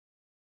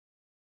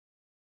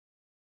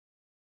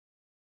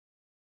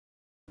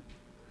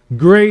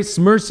Grace,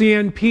 mercy,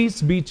 and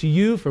peace be to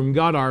you from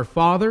God our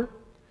Father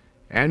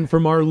and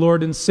from our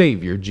Lord and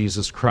Savior,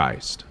 Jesus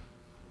Christ.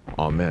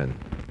 Amen.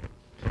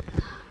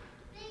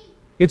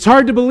 It's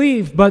hard to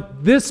believe,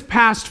 but this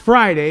past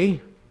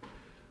Friday,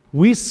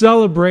 we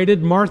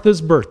celebrated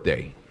Martha's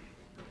birthday.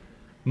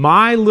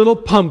 My little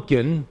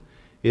pumpkin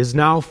is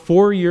now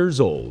 4 years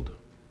old.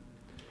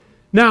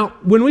 Now,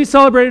 when we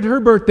celebrated her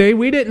birthday,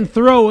 we didn't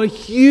throw a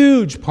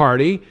huge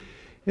party.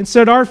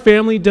 Instead, our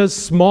family does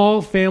small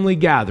family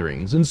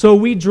gatherings. And so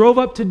we drove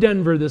up to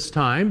Denver this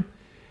time,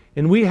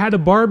 and we had a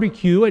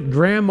barbecue at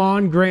Grandma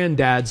and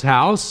Granddad's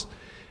house,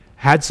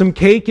 had some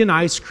cake and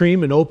ice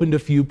cream, and opened a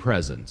few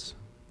presents.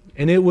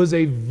 And it was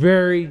a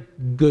very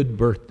good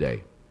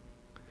birthday.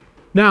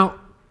 Now,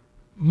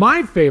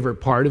 my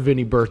favorite part of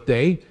any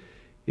birthday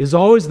is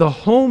always the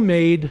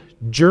homemade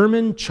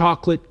German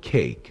chocolate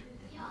cake.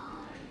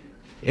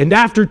 And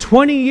after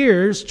 20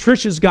 years,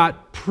 Trisha's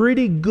got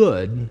pretty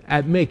good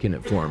at making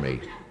it for me.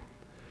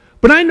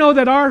 But I know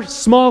that our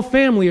small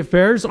family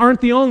affairs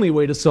aren't the only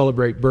way to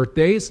celebrate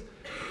birthdays.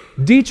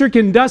 Dietrich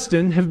and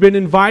Dustin have been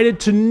invited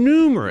to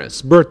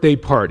numerous birthday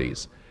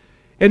parties.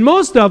 And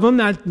most of them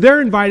that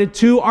they're invited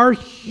to are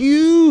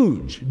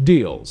huge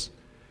deals.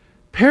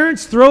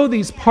 Parents throw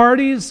these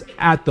parties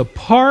at the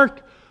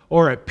park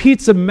or at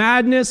Pizza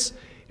Madness,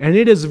 and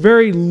it is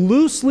very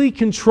loosely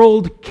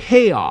controlled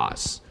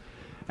chaos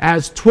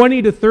as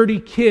 20 to 30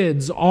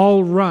 kids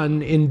all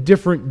run in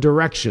different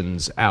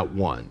directions at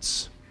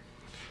once.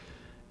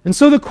 And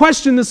so the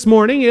question this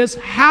morning is,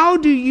 how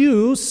do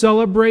you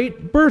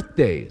celebrate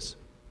birthdays?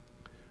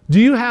 Do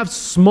you have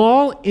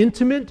small,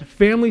 intimate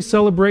family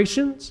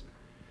celebrations?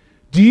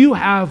 Do you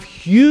have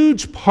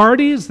huge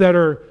parties that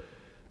are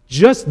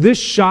just this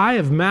shy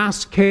of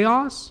mass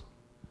chaos?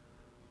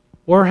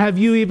 Or have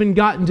you even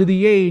gotten to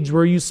the age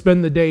where you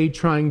spend the day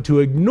trying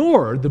to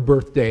ignore the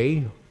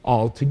birthday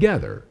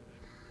altogether?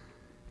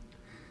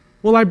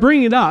 Well, I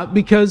bring it up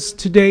because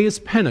today is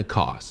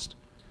Pentecost,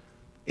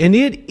 and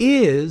it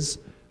is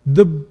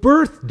the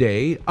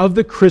birthday of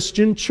the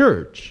Christian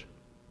church.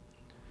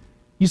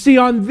 You see,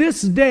 on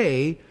this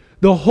day,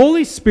 the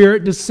Holy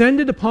Spirit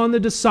descended upon the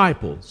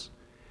disciples,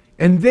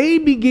 and they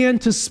began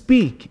to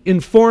speak in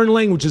foreign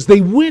languages.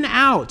 They went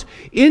out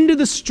into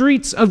the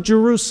streets of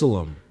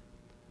Jerusalem.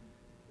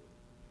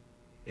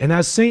 And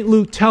as St.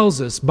 Luke tells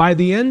us, by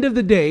the end of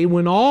the day,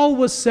 when all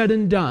was said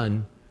and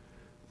done,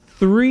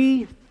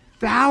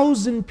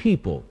 3,000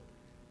 people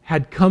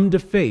had come to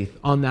faith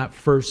on that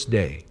first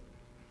day.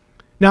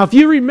 Now, if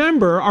you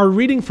remember our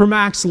reading from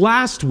Acts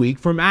last week,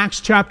 from Acts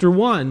chapter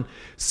 1,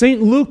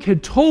 St. Luke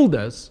had told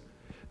us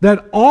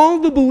that all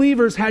the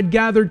believers had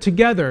gathered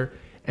together,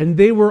 and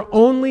they were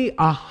only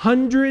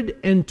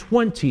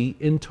 120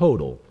 in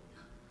total.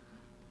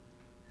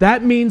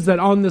 That means that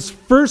on this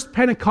first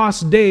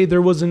Pentecost day,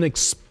 there was an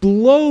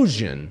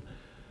explosion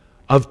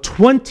of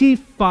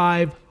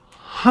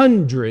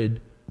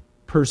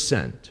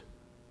 2,500%.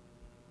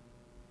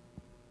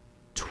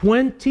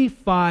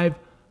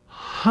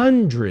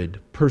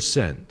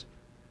 2,500%.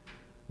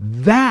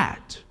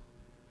 That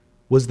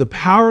was the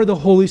power of the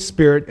Holy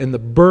Spirit and the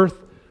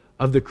birth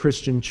of the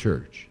Christian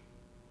church.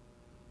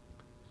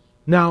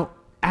 Now,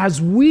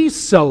 as we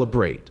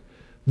celebrate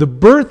the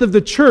birth of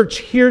the church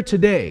here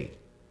today,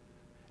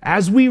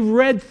 as we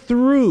read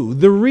through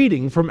the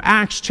reading from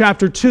Acts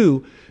chapter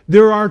 2,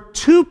 there are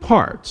two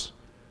parts.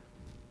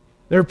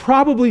 They're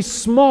probably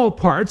small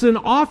parts and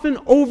often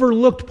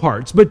overlooked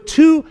parts, but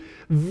two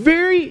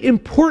very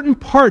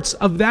important parts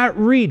of that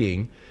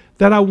reading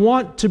that I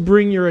want to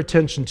bring your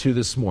attention to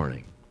this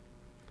morning.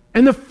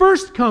 And the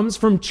first comes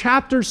from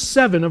chapter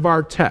 7 of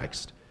our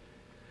text.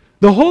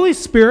 The Holy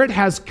Spirit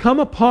has come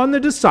upon the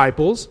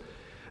disciples.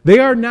 They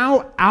are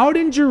now out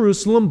in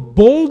Jerusalem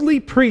boldly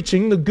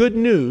preaching the good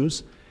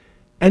news.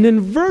 And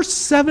in verse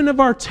 7 of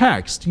our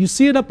text, you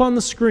see it up on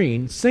the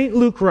screen, St.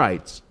 Luke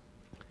writes,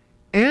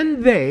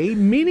 and they,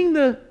 meaning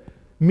the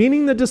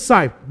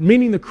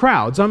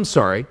crowds,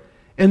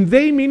 and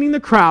they, meaning the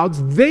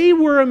crowds, they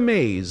were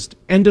amazed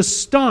and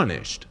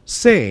astonished,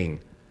 saying,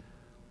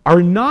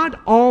 are not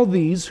all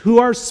these who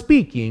are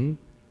speaking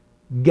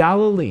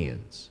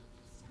Galileans?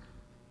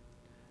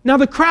 Now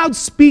the crowds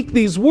speak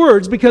these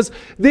words because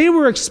they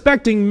were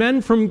expecting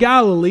men from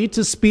Galilee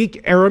to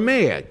speak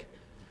Aramaic.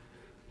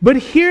 But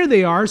here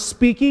they are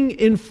speaking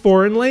in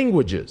foreign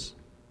languages.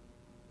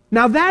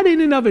 Now that in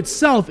and of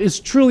itself is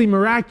truly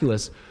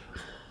miraculous,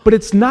 but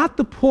it's not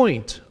the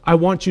point I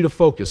want you to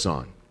focus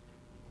on.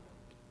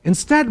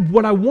 Instead,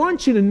 what I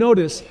want you to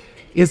notice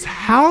is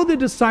how the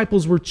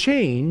disciples were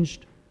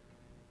changed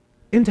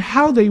and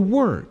how they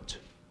weren't.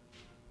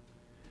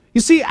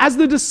 You see, as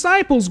the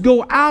disciples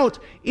go out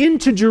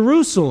into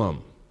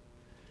Jerusalem,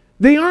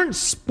 they aren't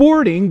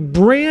sporting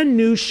brand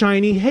new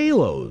shiny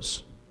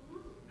halos.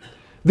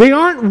 They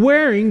aren't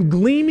wearing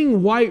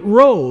gleaming white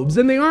robes,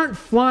 and they aren't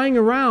flying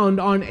around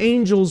on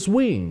angels'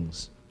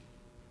 wings.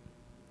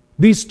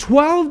 These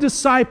 12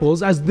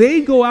 disciples, as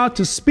they go out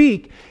to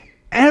speak,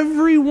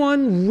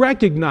 everyone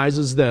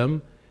recognizes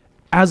them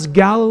as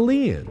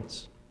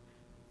Galileans.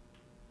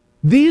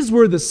 These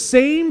were the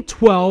same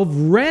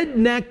 12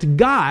 red-necked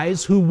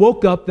guys who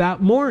woke up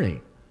that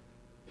morning.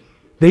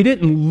 They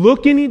didn't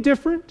look any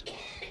different.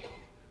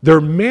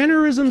 Their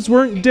mannerisms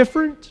weren't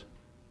different.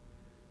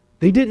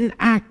 They didn't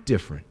act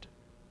different.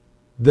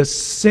 The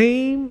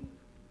same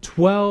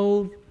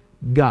 12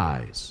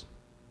 guys.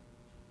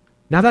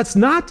 Now, that's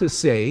not to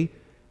say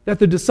that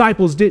the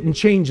disciples didn't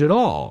change at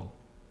all,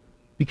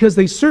 because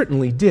they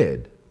certainly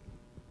did.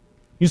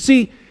 You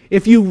see,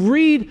 if you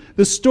read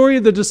the story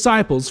of the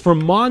disciples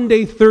from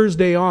Maundy,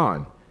 Thursday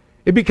on,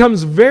 it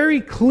becomes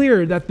very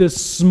clear that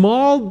this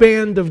small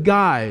band of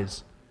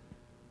guys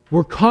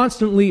were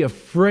constantly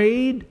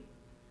afraid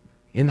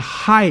and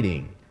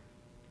hiding.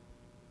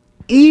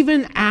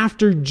 Even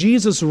after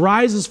Jesus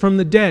rises from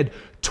the dead,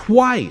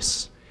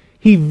 twice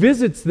he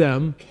visits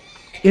them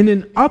in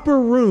an upper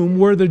room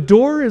where the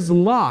door is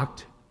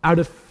locked out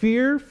of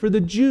fear for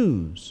the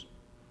Jews.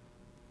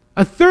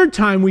 A third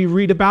time we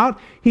read about,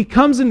 he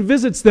comes and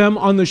visits them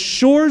on the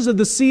shores of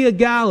the Sea of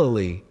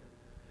Galilee.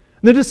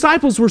 The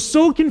disciples were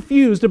so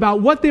confused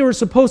about what they were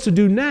supposed to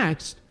do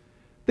next,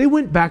 they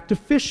went back to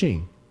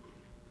fishing.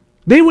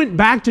 They went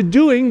back to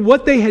doing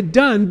what they had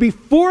done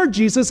before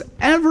Jesus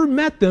ever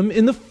met them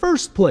in the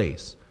first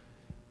place.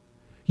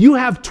 You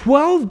have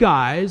 12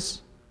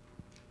 guys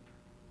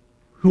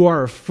who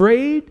are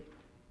afraid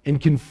and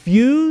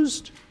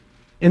confused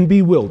and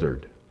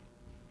bewildered.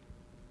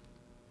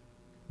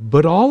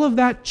 But all of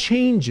that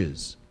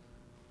changes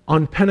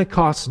on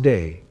Pentecost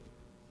Day.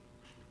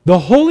 The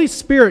Holy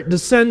Spirit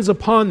descends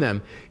upon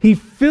them. He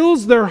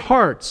fills their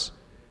hearts.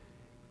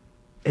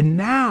 And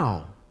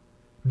now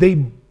they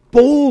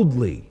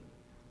boldly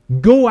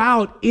go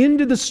out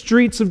into the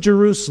streets of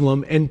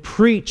Jerusalem and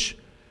preach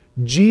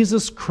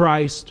Jesus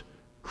Christ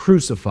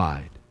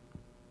crucified.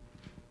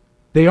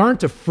 They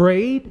aren't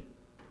afraid.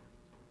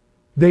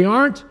 They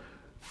aren't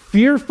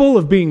fearful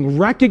of being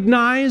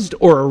recognized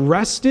or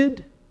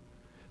arrested.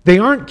 They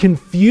aren't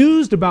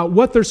confused about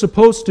what they're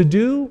supposed to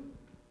do.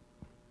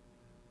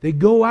 They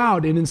go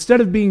out, and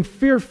instead of being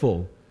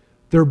fearful,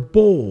 they're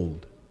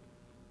bold.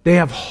 They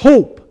have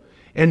hope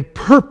and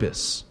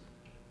purpose.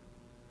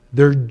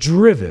 They're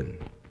driven.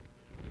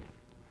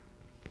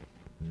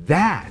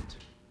 That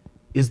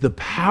is the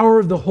power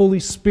of the Holy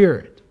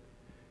Spirit,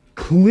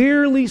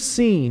 clearly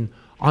seen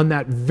on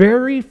that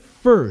very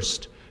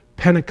first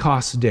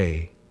Pentecost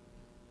Day.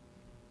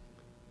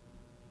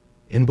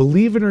 And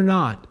believe it or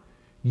not,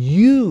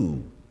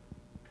 you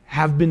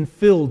have been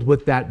filled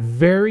with that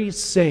very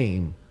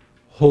same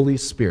Holy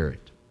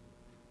Spirit.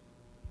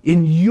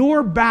 In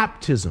your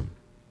baptism,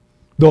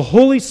 the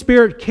Holy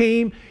Spirit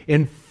came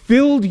and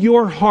filled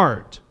your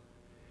heart.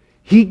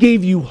 He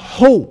gave you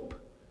hope.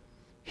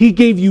 He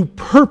gave you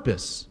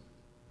purpose.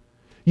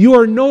 You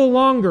are no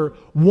longer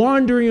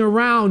wandering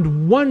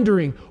around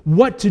wondering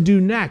what to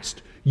do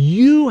next.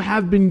 You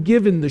have been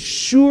given the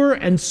sure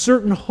and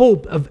certain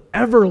hope of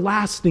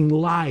everlasting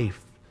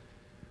life.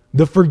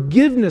 The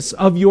forgiveness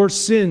of your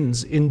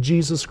sins in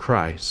Jesus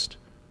Christ.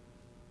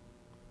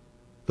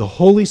 The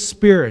Holy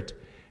Spirit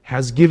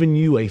has given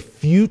you a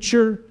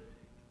future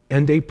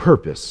and a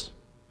purpose.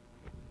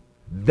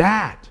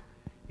 That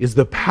is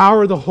the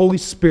power of the Holy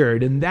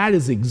Spirit, and that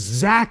is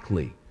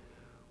exactly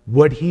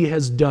what He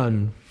has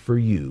done for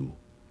you.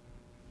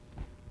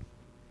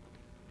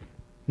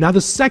 Now,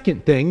 the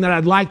second thing that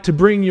I'd like to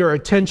bring your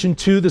attention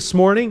to this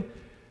morning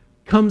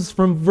comes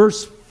from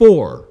verse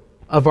 4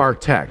 of our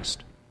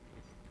text.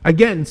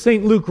 Again,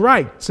 St. Luke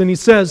writes, and he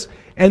says,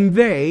 "And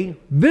they,"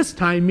 this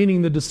time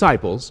meaning the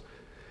disciples,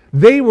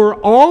 "they were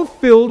all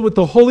filled with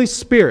the Holy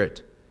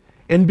Spirit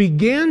and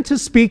began to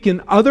speak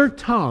in other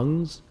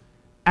tongues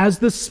as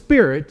the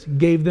Spirit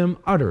gave them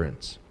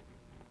utterance."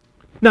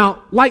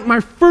 Now, like my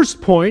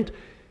first point,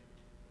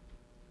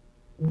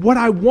 what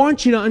I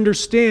want you to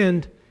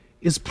understand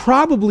is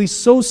probably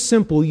so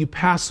simple you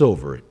pass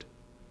over it.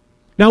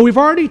 Now, we've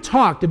already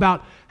talked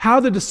about how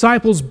the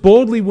disciples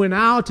boldly went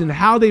out and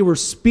how they were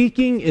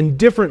speaking in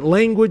different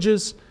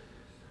languages.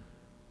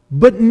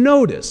 But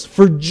notice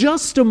for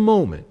just a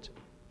moment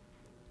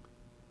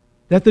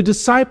that the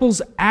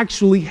disciples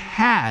actually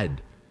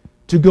had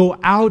to go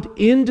out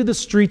into the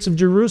streets of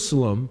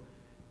Jerusalem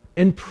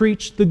and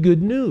preach the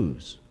good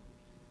news.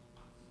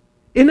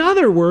 In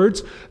other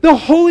words, the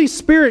Holy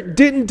Spirit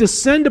didn't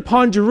descend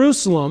upon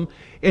Jerusalem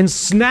and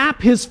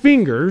snap His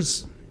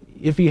fingers,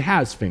 if He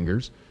has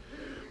fingers.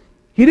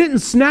 He didn't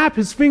snap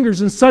His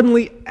fingers and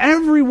suddenly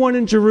everyone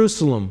in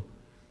Jerusalem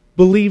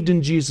believed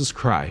in Jesus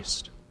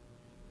Christ.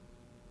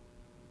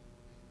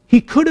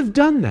 He could have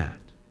done that.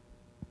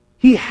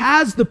 He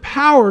has the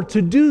power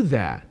to do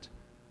that.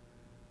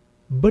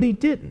 But He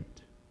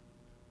didn't.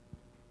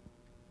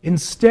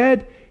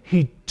 Instead,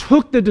 He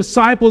took the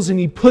disciples and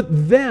He put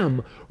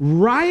them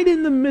right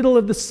in the middle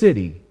of the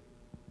city.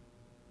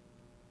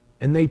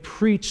 And they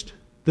preached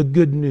the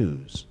good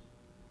news.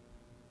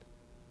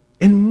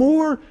 And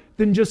more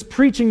than just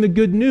preaching the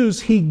good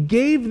news, He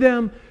gave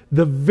them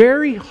the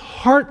very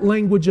heart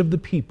language of the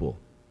people.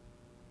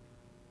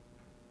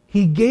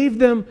 He gave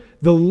them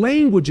the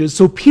languages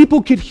so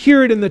people could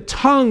hear it in the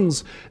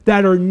tongues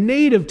that are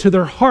native to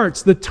their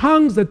hearts, the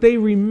tongues that they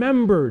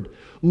remembered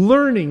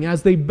learning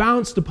as they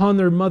bounced upon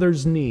their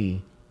mother's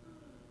knee.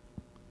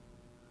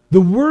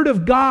 The Word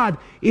of God,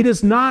 it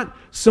is not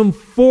some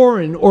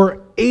foreign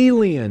or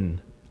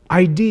alien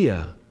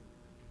idea.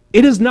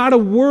 It is not a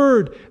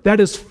word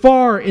that is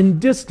far and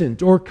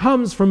distant or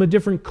comes from a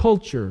different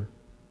culture.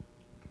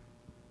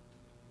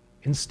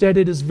 Instead,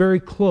 it is very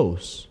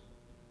close.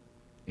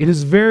 It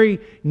is very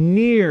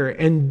near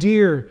and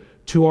dear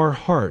to our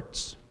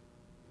hearts.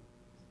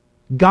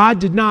 God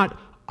did not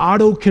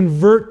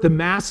auto-convert the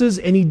masses,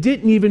 and He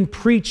didn't even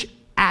preach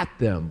at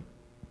them.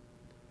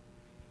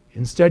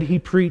 Instead, He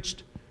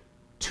preached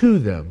to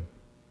them,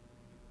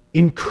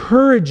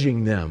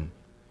 encouraging them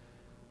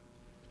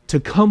to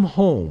come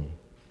home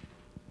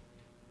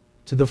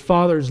to the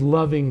Father's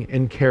loving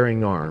and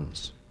caring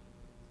arms.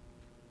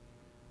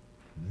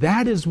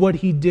 That is what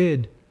He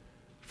did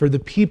for the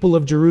people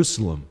of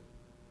Jerusalem.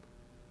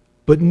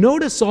 But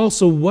notice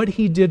also what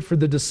He did for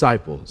the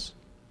disciples.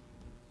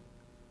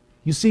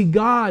 You see,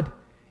 God,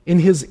 in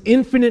His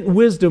infinite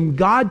wisdom,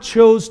 God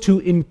chose to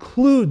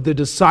include the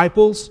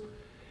disciples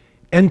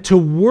and to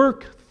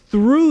work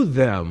through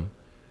them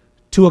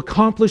to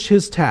accomplish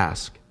His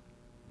task.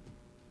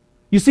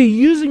 You see,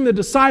 using the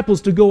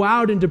disciples to go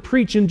out and to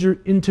preach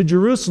into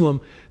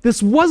Jerusalem,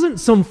 this wasn't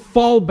some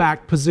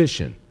fallback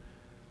position.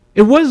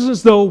 It wasn't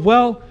as though,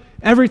 well,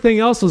 everything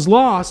else is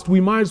lost,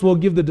 we might as well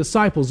give the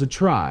disciples a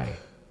try.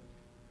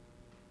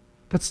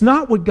 That's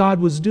not what God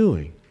was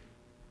doing.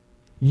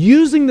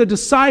 Using the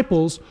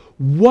disciples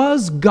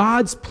was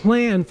God's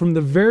plan from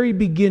the very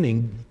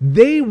beginning.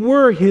 They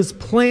were His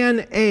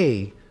plan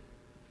A,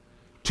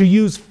 to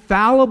use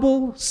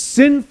fallible,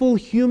 sinful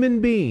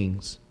human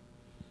beings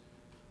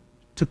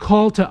to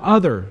call to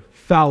other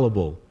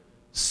fallible,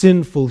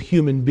 sinful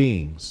human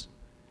beings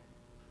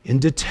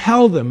and to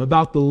tell them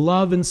about the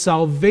love and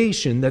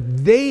salvation that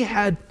they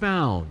had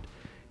found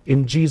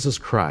in Jesus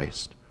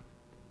Christ.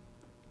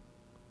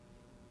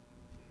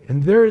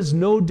 And there is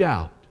no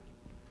doubt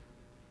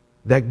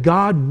that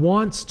God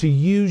wants to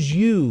use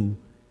you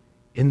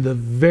in the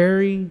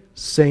very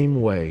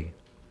same way.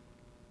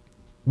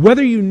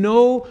 Whether you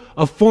know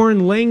a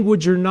foreign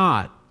language or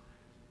not,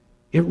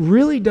 it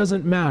really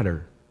doesn't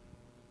matter.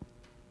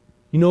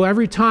 You know,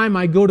 every time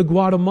I go to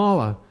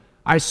Guatemala,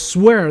 I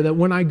swear that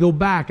when I go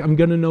back, I'm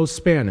going to know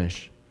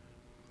Spanish.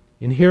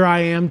 And here I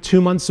am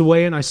 2 months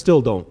away and I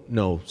still don't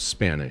know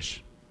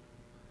Spanish.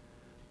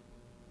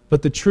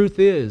 But the truth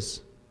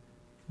is,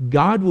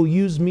 God will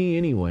use me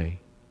anyway.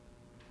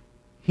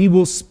 He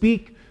will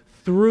speak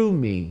through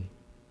me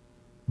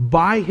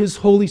by His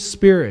Holy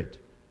Spirit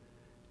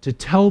to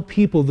tell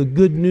people the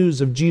good news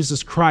of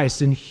Jesus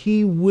Christ, and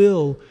He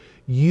will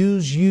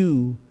use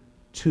you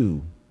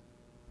too.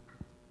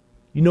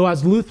 You know,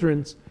 as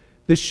Lutherans,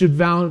 this should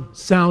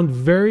sound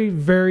very,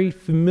 very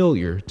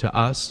familiar to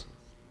us.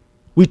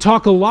 We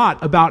talk a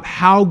lot about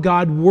how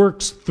God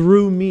works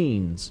through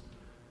means.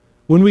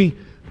 When we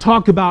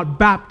talk about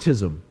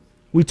baptism,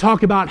 we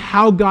talk about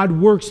how God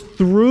works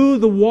through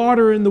the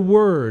water and the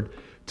Word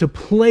to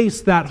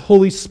place that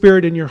Holy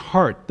Spirit in your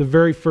heart the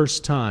very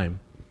first time.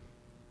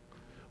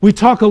 We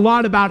talk a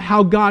lot about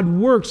how God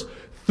works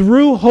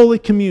through Holy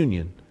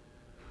Communion,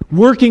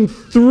 working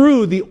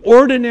through the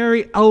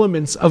ordinary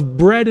elements of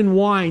bread and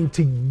wine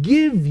to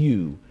give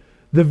you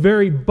the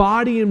very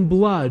body and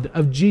blood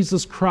of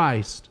Jesus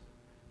Christ,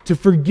 to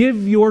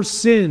forgive your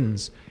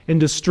sins and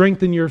to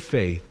strengthen your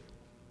faith.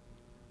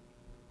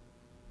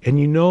 And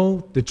you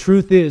know, the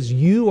truth is,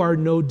 you are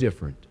no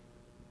different.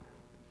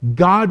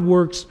 God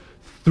works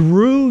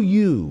through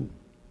you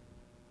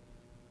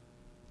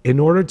in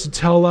order to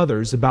tell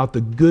others about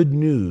the good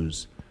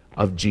news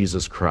of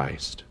Jesus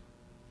Christ.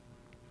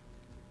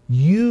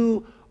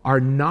 You are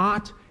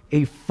not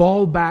a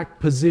fallback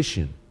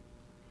position.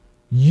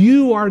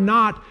 You are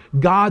not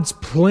God's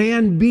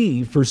plan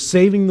B for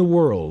saving the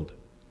world.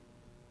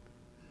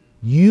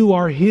 You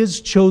are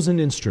His chosen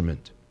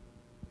instrument.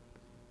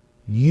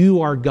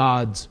 You are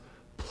God's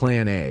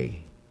plan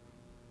A.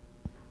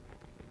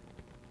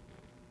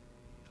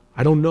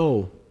 I don't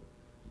know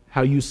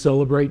how you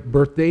celebrate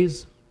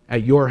birthdays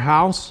at your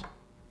house.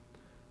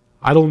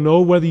 I don't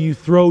know whether you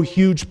throw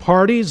huge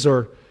parties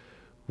or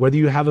whether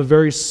you have a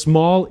very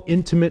small,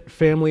 intimate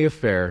family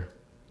affair.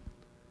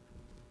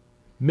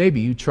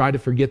 Maybe you try to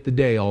forget the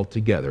day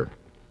altogether.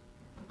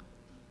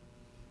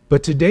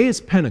 But today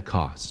is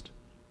Pentecost.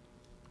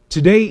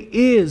 Today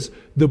is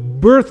the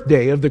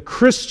birthday of the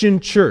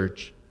Christian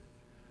church.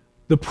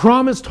 The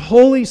promised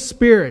Holy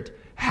Spirit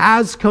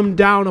has come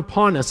down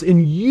upon us,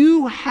 and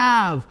you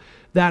have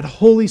that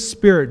Holy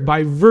Spirit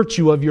by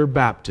virtue of your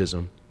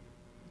baptism.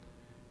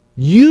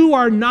 You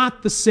are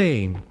not the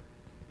same.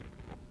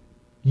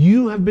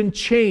 You have been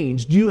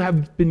changed. You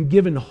have been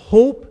given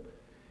hope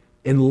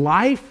and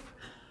life.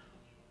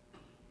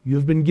 You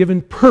have been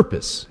given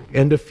purpose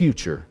and a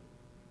future.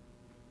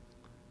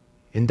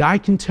 And I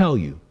can tell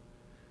you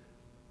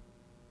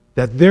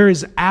that there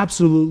is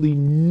absolutely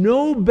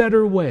no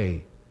better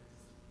way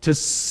to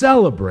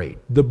celebrate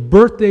the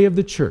birthday of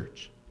the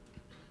church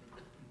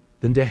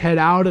than to head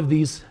out of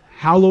these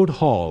hallowed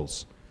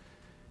halls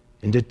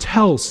and to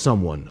tell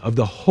someone of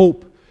the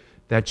hope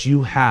that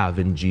you have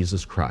in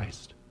Jesus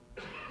Christ.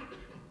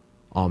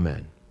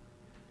 Amen.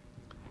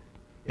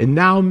 And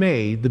now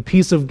may the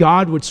peace of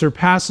God, which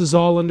surpasses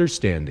all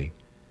understanding,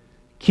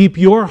 keep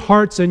your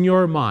hearts and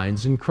your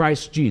minds in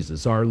Christ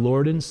Jesus, our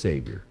Lord and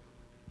Savior.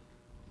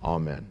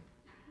 Amen.